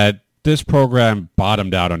that this program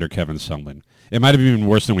bottomed out under Kevin Sumlin. It might have been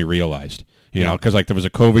worse than we realized, because like there was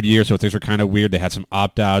a COVID year, so things were kind of weird. They had some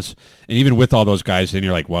opt-outs, and even with all those guys, then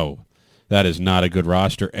you're like, whoa, that is not a good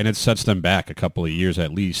roster, and it sets them back a couple of years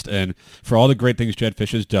at least. And for all the great things Jedd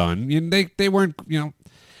Fisch has done, they weren't,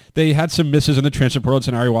 They had some misses in the transfer portal. It's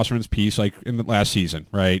in Ari Wasserman's piece, like in the last season,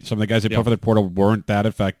 right? Some of the guys they put for the portal weren't that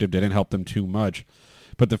effective, didn't help them too much.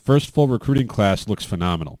 But the first full recruiting class looks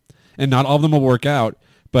phenomenal. and not all of them will work out,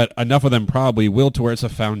 but enough of them probably will to where it's a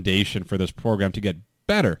foundation for this program to get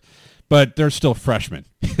better. But they're still freshmen,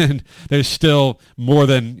 and there's still more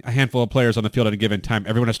than a handful of players on the field at a given time.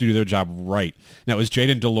 Everyone has to do their job right. Now, is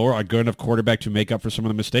Jayden de Laura a good enough quarterback to make up for some of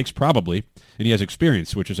the mistakes? Probably, and he has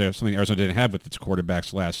experience, which is something Arizona didn't have with its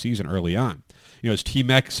quarterbacks last season early on. Is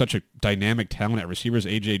T-Mac such a dynamic talent at receivers?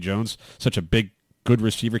 A.J. Jones, such a big, good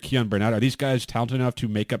receiver? Keon Burnett, are these guys talented enough to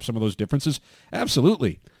make up some of those differences?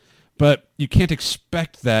 Absolutely. But you can't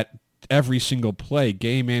expect that every single play,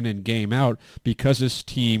 game in and game out, because this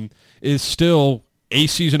team is still a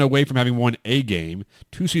season away from having won a game,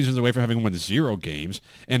 2 seasons away from having won 0 games,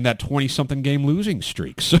 and that 20-something game losing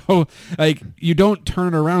streak. So, you don't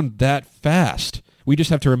turn around that fast. We just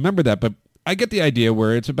have to remember that. But I get the idea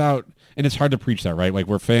where it's about, and it's hard to preach that, right?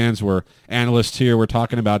 We're fans, we're analysts here, we're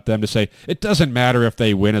talking about them to say, it doesn't matter if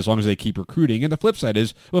they win as long as they keep recruiting. And the flip side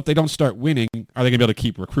is, well, if they don't start winning, are they going to be able to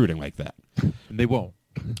keep recruiting like that? They won't.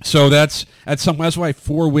 So that's why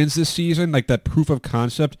 4 wins this season, that proof of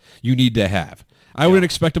concept, you need to have. I wouldn't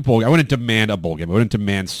expect a bowl game. I wouldn't demand a bowl game. I wouldn't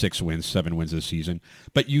demand 6 wins, 7 wins this season.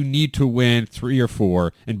 But you need to win 3 or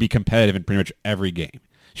 4 and be competitive in pretty much every game.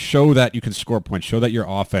 Show that you can score points. Show that your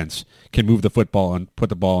offense can move the football and put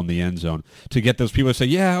the ball in the end zone to get those people to say,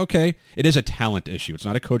 yeah, okay, it is a talent issue. It's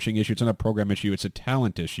not a coaching issue. It's not a program issue. It's a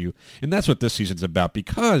talent issue. And that's what this season's about.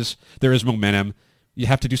 Because there is momentum, you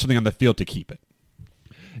have to do something on the field to keep it.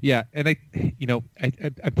 Yeah, and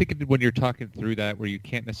I'm thinking when you're talking through that, where you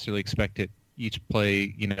can't necessarily expect it each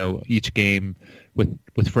play, each game with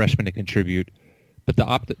freshmen to contribute. But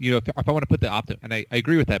if I want to put and I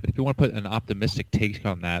agree with that, but if you want to put an optimistic take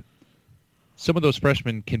on that, some of those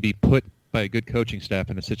freshmen can be put by a good coaching staff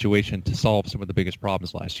in a situation to solve some of the biggest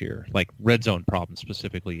problems last year, like red zone problems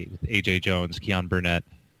specifically with A.J. Jones, Keon Burnett,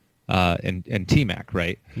 and T-Mac,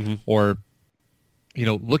 right? Mm-hmm. Or,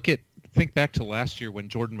 think back to last year when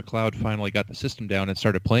Jordan McLeod finally got the system down and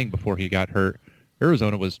started playing before he got hurt.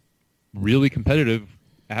 Arizona was really competitive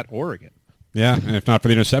at Oregon. Yeah, and if not for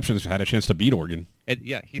the interceptions, had a chance to beat Oregon. And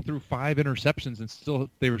yeah, he threw 5 interceptions and still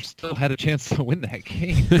had a chance to win that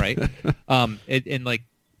game, right?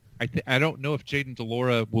 I don't know if Jayden de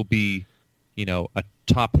Laura will be, a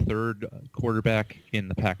top 3rd quarterback in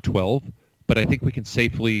the Pac-12, but I think we can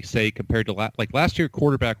safely say compared to last year,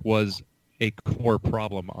 quarterback was a core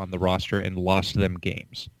problem on the roster and lost them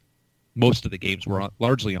games. Most of the games were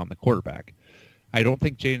largely on the quarterback. I don't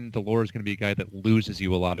think Jayden de Laura is going to be a guy that loses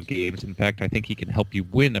you a lot of games. In fact, I think he can help you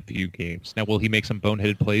win a few games. Now, will he make some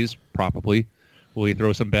boneheaded plays? Probably. Will he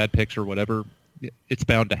throw some bad picks or whatever? It's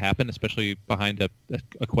bound to happen, especially behind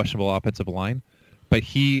a questionable offensive line. But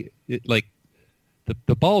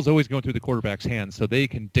the ball is always going through the quarterback's hands, so they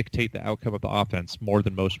can dictate the outcome of the offense more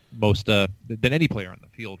than than any player on the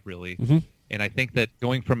field, really. Mm-hmm. And I think that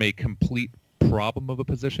going from a complete problem of a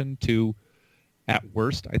position to, at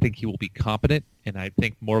worst, I think he will be competent, and I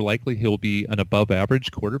think more likely he'll be an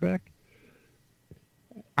above-average quarterback.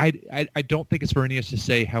 I don't think it's for any of us to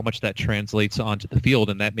say how much that translates onto the field,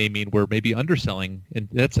 and that may mean we're maybe underselling, and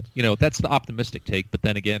that's the optimistic take. But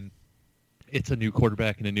then again, it's a new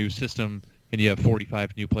quarterback in a new system, and you have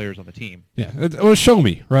 45 new players on the team. Yeah, well, show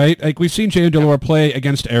me, right? We've seen Jayden de Laura play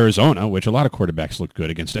against Arizona, which a lot of quarterbacks look good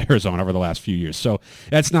against Arizona over the last few years. So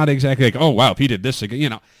that's not exactly oh, wow, if he did this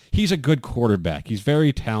again, he's a good quarterback. He's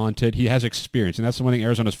very talented. He has experience, and that's the one thing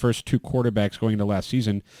Arizona's first 2 quarterbacks going into last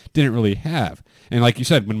season didn't really have. And like you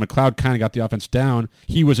said, when McLeod kind of got the offense down,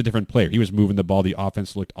 he was a different player. He was moving the ball. The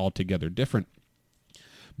offense looked altogether different.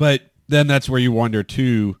 But then that's where you wonder,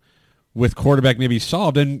 too, with quarterback maybe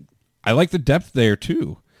solved, and I like the depth there,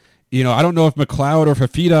 too. I don't know if McLeod or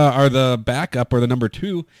Fafita are the backup or the number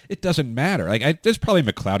 2. It doesn't matter. There's probably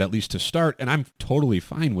McLeod at least to start, and I'm totally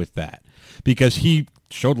fine with that because he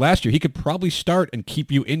showed last year he could probably start and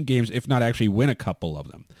keep you in games, if not actually win a couple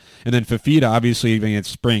of them. And then Fafita, obviously, even at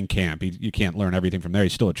spring camp, you can't learn everything from there.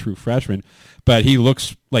 He's still a true freshman, but he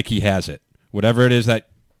looks like he has it. Whatever it is that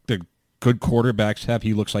the good quarterbacks have,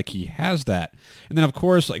 he looks like he has that. And then, of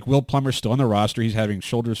course, Will Plummer's still on the roster. He's having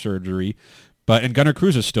shoulder surgery. And Gunnar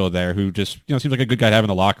Cruz is still there, who just seems like a good guy to have in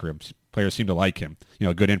the locker room. Players seem to like him.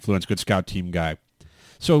 Good influence, good scout team guy.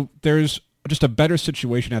 So there's just a better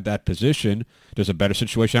situation at that position. There's a better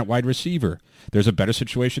situation at wide receiver. There's a better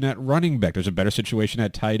situation at running back. There's a better situation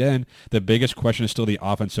at tight end. The biggest question is still the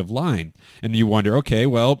offensive line. And you wonder, okay,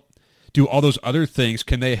 well, do all those other things,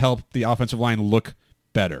 can they help the offensive line look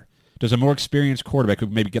better? Does a more experienced quarterback who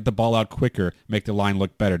maybe get the ball out quicker make the line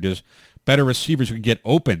look better? Does better receivers who can get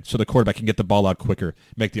open so the quarterback can get the ball out quicker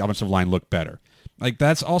make the offensive line look better?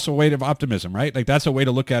 That's also a way of optimism, right? That's a way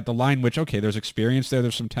to look at the line, which, okay, there's experience there,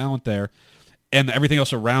 there's some talent there. and everything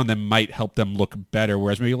else around them might help them look better.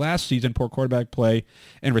 Whereas maybe last season, poor quarterback play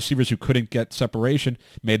and receivers who couldn't get separation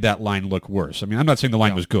made that line look worse. I mean, I'm not saying the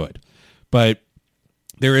line was good, but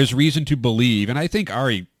there is reason to believe, and I think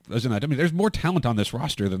Ari was in that. I mean, there's more talent on this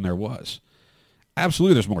roster than there was.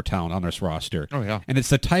 Absolutely, there's more talent on this roster. Oh, yeah. And it's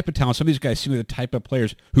the type of talent. Some of these guys seem like the type of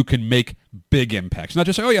players who can make big impacts. Not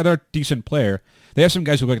just, oh, yeah, they're a decent player. They have some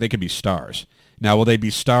guys who look like they could be stars. Now, will they be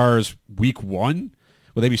stars week one?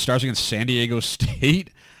 Will they be stars against San Diego State?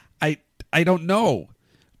 I don't know.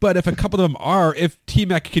 But if a couple of them are, if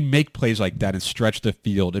T-Mac can make plays like that and stretch the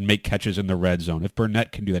field and make catches in the red zone, if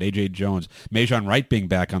Burnett can do that, A.J. Jones, Majon Wright being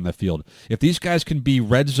back on the field, if these guys can be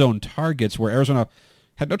red zone targets where Arizona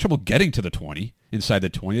had no trouble getting to the 20, inside the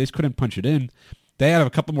 20, they just couldn't punch it in, they have a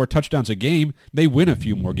couple more touchdowns a game, they win a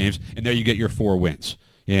few more games, and there you get your 4 wins,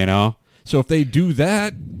 you know? So if they do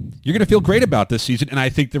that, you're going to feel great about this season, and I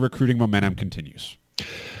think the recruiting momentum continues.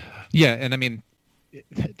 Yeah, and I mean,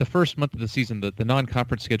 the first month of the season, the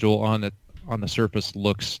non-conference schedule on the surface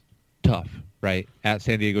looks tough, right? At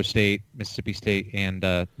San Diego State, Mississippi State, and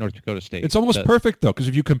North Dakota State. It's almost perfect, though, because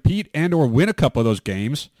if you compete and or win a couple of those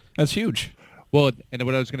games, that's huge. Well, and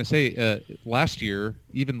what I was going to say, last year,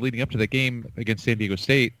 even leading up to the game against San Diego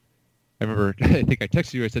State, I remember, I think I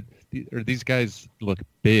texted you, I said, these guys look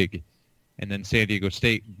big. And then San Diego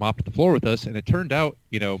State mopped the floor with us, and it turned out,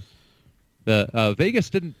 the Vegas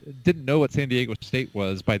didn't know what San Diego State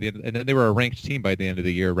was by the end, and then they were a ranked team by the end of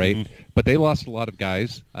the year, right? Mm-hmm. But they lost a lot of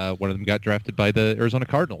guys. One of them got drafted by the Arizona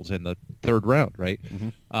Cardinals in the 3rd round, right?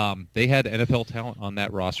 Mm-hmm. They had NFL talent on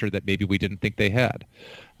that roster that maybe we didn't think they had.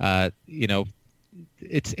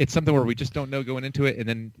 It's something where we just don't know going into it, and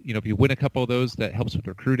then if you win a couple of those, that helps with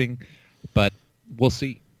recruiting. But we'll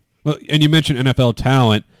see. Well, and you mentioned NFL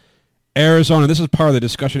talent. Arizona, this is part of the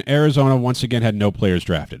discussion. Arizona once again had no players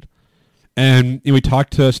drafted. And we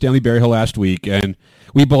talked to Stanley Berryhill last week, and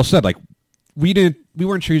we both said, we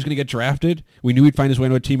weren't sure he was going to get drafted. We knew he'd find his way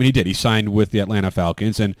into a team, and he did. He signed with the Atlanta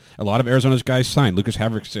Falcons, and a lot of Arizona's guys signed. Lucas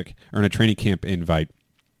Havlicek earned a training camp invite.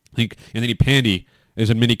 I think Anthony Pandy is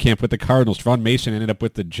in minicamp with the Cardinals. Trevon Mason ended up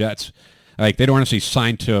with the Jets. They don't honestly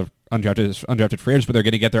sign to undrafted free agents, but they're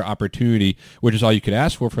going to get their opportunity, which is all you could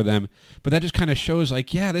ask for them. But that just kind of shows,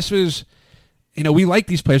 this was, we like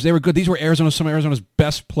these players. They were good. These were some of Arizona's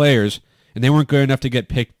best players, and they weren't good enough to get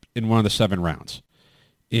picked in one of the 7 rounds.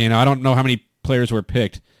 I don't know how many players were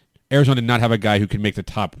picked. Arizona did not have a guy who could make the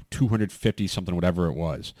top 250-something, whatever it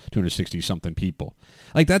was, 260-something people.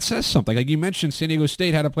 That says something. You mentioned, San Diego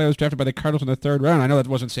State had a player that was drafted by the Cardinals in the 3rd round. I know that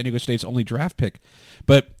wasn't San Diego State's only draft pick,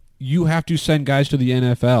 but you have to send guys to the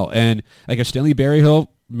NFL. And if Stanley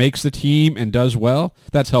Berryhill makes the team and does well,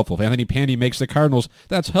 that's helpful. If Anthony Pandy makes the Cardinals,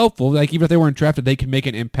 that's helpful. Even if they weren't drafted, they can make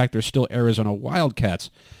an impact. They're still Arizona Wildcats.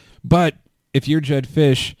 But if you're Jedd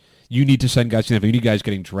Fisch, you need to send guys to the NFL. You need guys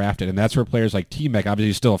getting drafted. And that's where players like T-Mac, obviously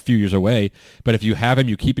he's still a few years away, but if you have him,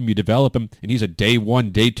 you keep him, you develop him, and he's a day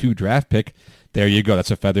 1, day 2 draft pick, there you go.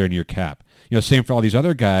 That's a feather in your cap. Same for all these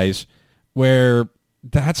other guys where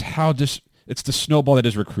that's how it's the snowball that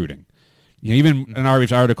is recruiting. Even in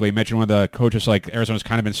Ari's article, he mentioned one of the coaches, Arizona's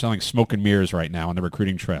kind of been selling smoke and mirrors right now on the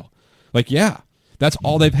recruiting trail. That's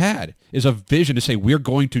all they've had is a vision to say, we're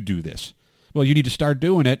going to do this. Well, you need to start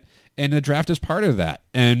doing it, and the draft is part of that.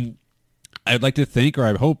 And I'd like to think, or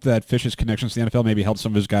I hope that Fisch's connections to the NFL maybe help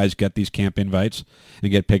some of his guys get these camp invites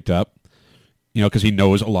and get picked up, because he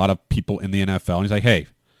knows a lot of people in the NFL. And he's like, hey,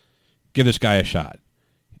 give this guy a shot.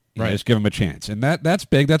 Right. Just give him a chance. And that's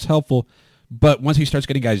big. That's helpful. But once he starts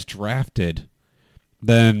getting guys drafted,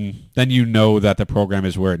 then you know that the program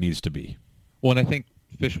is where it needs to be. Well, and I think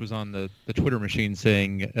Fisch was on the Twitter machine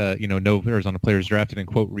saying, no Arizona players drafted, and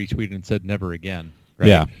quote retweeted and said never again.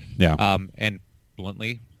 Right? Yeah. And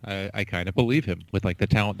bluntly, I kind of believe him with the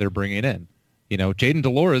talent they're bringing in. Jayden de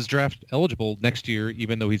Laura is draft eligible next year,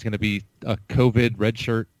 even though he's going to be a COVID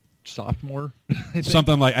redshirt sophomore.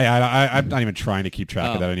 Something like I'm not even trying to keep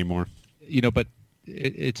track of that anymore. But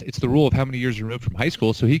it's the rule of how many years removed from high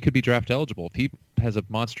school, so he could be draft eligible. If he has a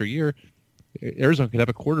monster year, Arizona could have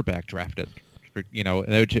a quarterback drafted,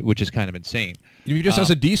 which is kind of insane. If he just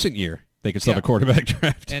has a decent year, they could still have a quarterback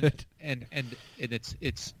drafted. And it's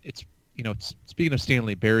speaking of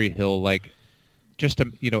Stanley Berryhill, I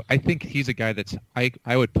think he's a guy that's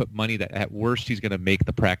I would put money that at worst he's going to make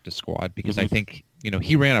the practice squad, because I think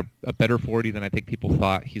he ran a better 40 than I think people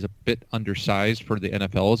thought. He's a bit undersized for the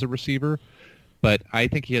NFL as a receiver, but I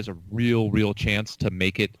think he has a real chance to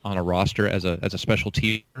make it on a roster as a special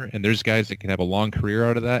teamer. And there's guys that can have a long career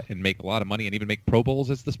out of that and make a lot of money and even make Pro Bowls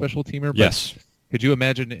as the special teamer. But yes. Could you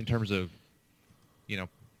imagine in terms of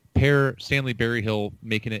pair Stanley Berryhill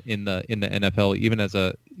making it in the NFL, even as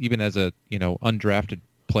a undrafted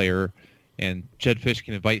player, and Jedd Fisch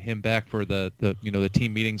can invite him back for the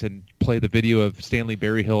team meetings and play the video of Stanley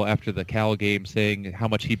Berryhill after the Cal game saying how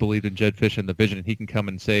much he believed in Jedd Fisch and the vision, and he can come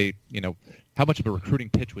and say, how much of a recruiting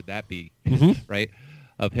pitch would that be, right?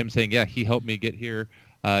 Of him saying, yeah, he helped me get here,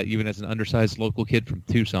 even as an undersized local kid from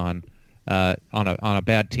Tucson, on a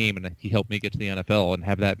bad team, and he helped me get to the NFL, and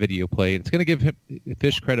have that video played. It's going to give him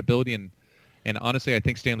Fisch credibility, and honestly, I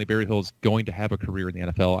think Stanley Berryhill is going to have a career in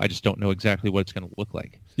the NFL. I just don't know exactly what it's going to look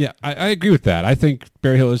like. Yeah, I agree with that. I think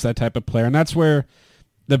Berryhill is that type of player, and that's where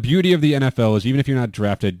the beauty of the NFL is, even if you're not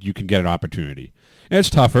drafted, you can get an opportunity. And it's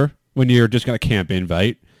tougher when you're just got a camp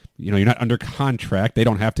invite. You're not under contract. They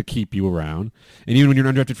don't have to keep you around. And even when you're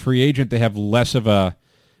an undrafted free agent, they have less of an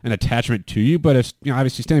attachment to you. But it's,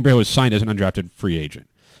 obviously Stanley Berryhill was signed as an undrafted free agent.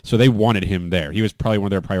 So they wanted him there. He was probably one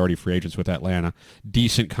of their priority free agents with Atlanta.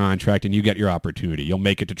 Decent contract, and you get your opportunity. You'll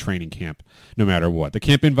make it to training camp no matter what. The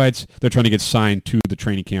camp invites, they're trying to get signed to the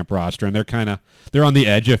training camp roster, and they're on the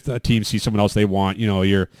edge. If a team sees someone else they want,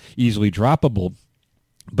 you're easily droppable.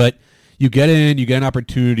 But you get in, you get an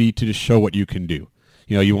opportunity to just show what you can do.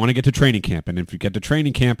 You want to get to training camp, and if you get to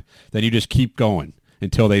training camp, then you just keep going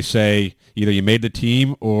until they say either you made the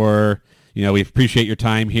team or, we appreciate your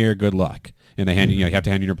time here, good luck. And they hand you have to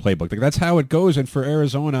hand you your playbook. That's how it goes. And for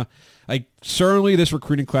Arizona, certainly this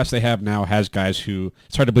recruiting class they have now has guys who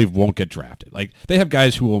it's hard to believe won't get drafted. They have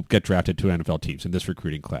guys who will get drafted to NFL teams in this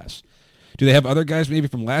recruiting class. Do they have other guys maybe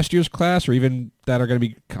from last year's class or even that are going to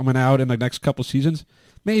be coming out in the next couple seasons?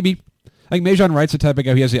 Maybe. Majon Wright's the type of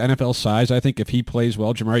guy who has the NFL size. I think if he plays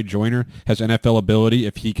well, Jamari Joyner has NFL ability.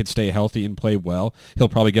 If he could stay healthy and play well, he'll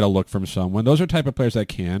probably get a look from someone. Those are the type of players that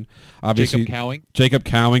can. Obviously, Jacob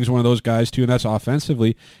Cowing's one of those guys too, and that's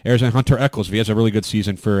offensively. Arizona Hunter Eccles, he has a really good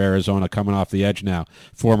season for Arizona coming off the edge now.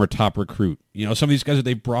 Former top recruit. Some of these guys that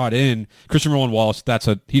they brought in, Christian Roland Wallace,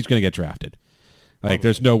 he's going to get drafted.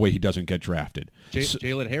 There's no way he doesn't get drafted.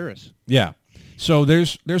 Jalen Harris. Yeah. So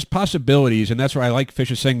there's possibilities, and that's why I like Fisch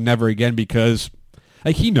is saying never again because,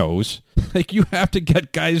 he knows, you have to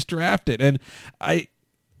get guys drafted, and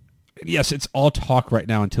yes, it's all talk right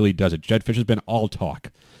now until he does it. Jedd Fisch has been all talk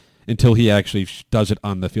until he actually does it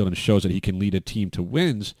on the field and shows that he can lead a team to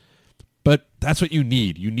wins. But that's what you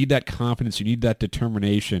need. You need that confidence. You need that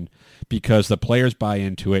determination because the players buy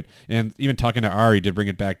into it. And even talking to Ari, to bring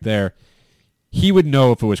it back there, he would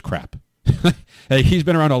know if it was crap. He's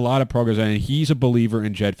been around a lot of programs, and he's a believer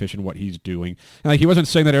in Jedd Fisch and what he's doing. And he wasn't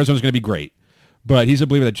saying that Arizona's going to be great, but he's a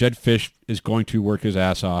believer that Jedd Fisch is going to work his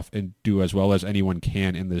ass off and do as well as anyone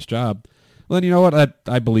can in this job. Well, then you know what?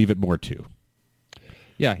 I believe it more too.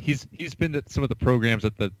 Yeah, he's been to some of the programs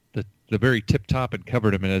at the very tip top and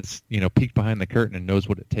covered him, and it's peeked behind the curtain and knows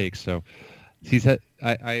what it takes. So he's had.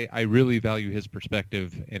 I really value his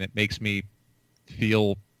perspective, and it makes me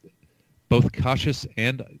feel both cautious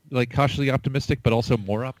and cautiously optimistic, but also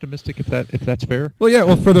more optimistic if that's fair. Well, yeah.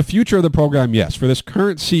 Well, for the future of the program, yes. For this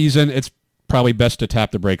current season, it's probably best to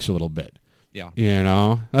tap the brakes a little bit. Yeah.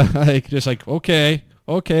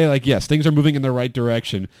 Okay. Yes, things are moving in the right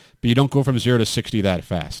direction, but you don't go from 0 to 60 that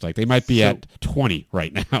fast. They might be at 20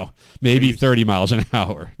 right now, maybe 30 miles an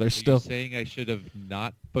hour. They're still saying I should have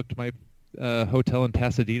not booked my hotel in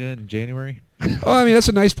Pasadena in January. Oh, that's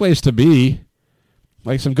a nice place to be.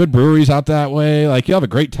 Some good breweries out that way. You'll have a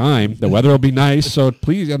great time. The weather will be nice. So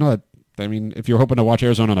please, if you're hoping to watch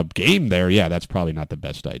Arizona on a game there, yeah, that's probably not the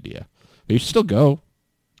best idea. But you should still go.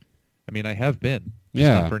 I have been.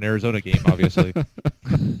 Yeah. Not for an Arizona game, obviously.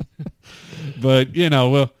 But,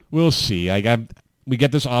 we'll see. We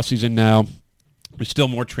get this offseason now. There's still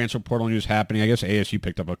more transfer portal news happening. I guess ASU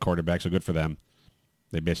picked up a quarterback, so good for them.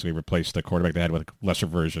 They basically replaced the quarterback they had with a lesser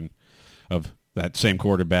version of that same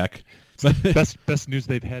quarterback. Best news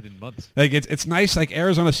they've had in months. It's nice.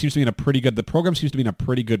 Arizona seems to be the program seems to be in a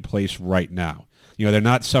pretty good place right now. They're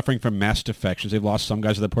not suffering from mass defections. They've lost some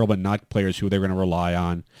guys to the portal, but not players who they're going to rely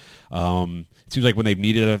on. It seems like when they've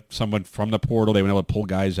needed someone from the portal, they've been able to pull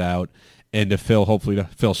guys out and hopefully to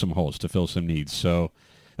fill some holes, to fill some needs. So,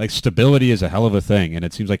 stability is a hell of a thing, and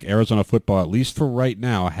it seems like Arizona football, at least for right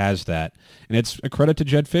now, has that. And it's a credit to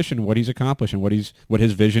Jedd Fisch and what he's accomplished and what his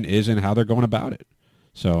vision is and how they're going about it.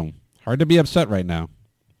 So, hard to be upset right now.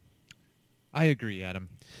 I agree, Adam.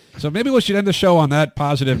 So maybe we should end the show on that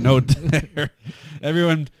positive note there.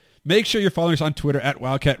 Everyone, make sure you're following us on Twitter at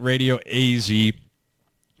Wildcat Radio AZ.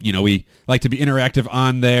 We like to be interactive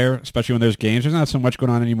on there, especially when there's games. There's not so much going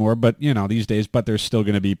on anymore, but these days, but there's still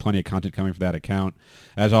going to be plenty of content coming from that account.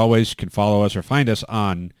 As always, you can follow us or find us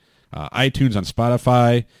on iTunes, on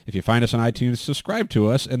Spotify. If you find us on iTunes, subscribe to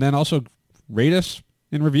us, and then also rate us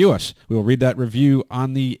and review us. We will read that review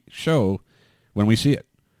on the show when we see it.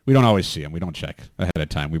 We don't always see them. We don't check ahead of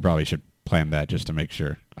time. We probably should plan that just to make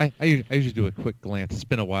sure. I usually do a quick glance. It's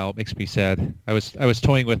been a while. It makes me sad. I was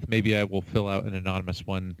toying with maybe I will fill out an anonymous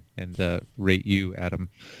one and rate you, Adam.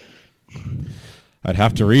 I'd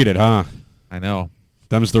have to read it, huh? I know.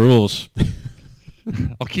 Them's the rules.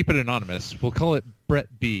 I'll keep it anonymous. We'll call it Brett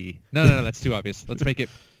B. No, that's too obvious. Let's make it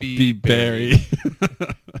B. Barry.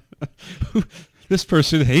 This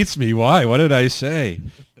person hates me. Why? What did I say?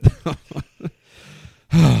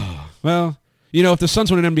 Well, if the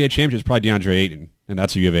Suns win an NBA championship, it's probably DeAndre Ayton, and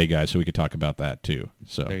that's a U of A guy, so we could talk about that too.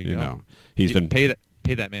 So there you go. He's been pay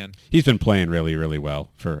that man. He's been playing really, really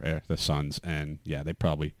well for the Suns, and yeah, they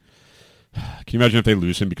probably. Can you imagine if they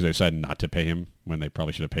lose him because they decided not to pay him when they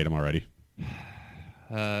probably should have paid him already?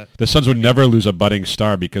 The Suns would never lose a budding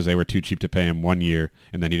star because they were too cheap to pay him 1 year,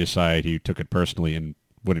 and then he decided he took it personally and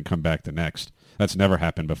wouldn't come back the next. That's never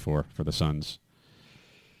happened before for the Suns.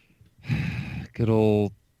 Good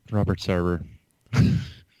old Robert Sarver.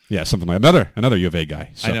 Yeah, something like another U of A guy.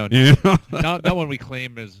 So, I know. Not one we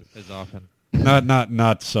claim as often.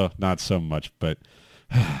 Not so much, but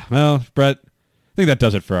well, Brett, I think that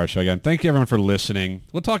does it for our show again. Thank you everyone for listening.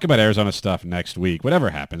 We'll talk about Arizona stuff next week. Whatever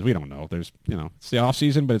happens, we don't know. There's it's the off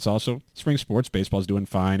season, but it's also spring sports. Baseball's doing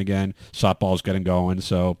fine again. Softball's getting going.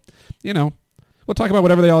 So, we'll talk about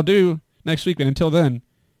whatever they all do next week. And until then,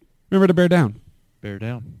 remember to bear down. Bear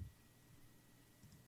down.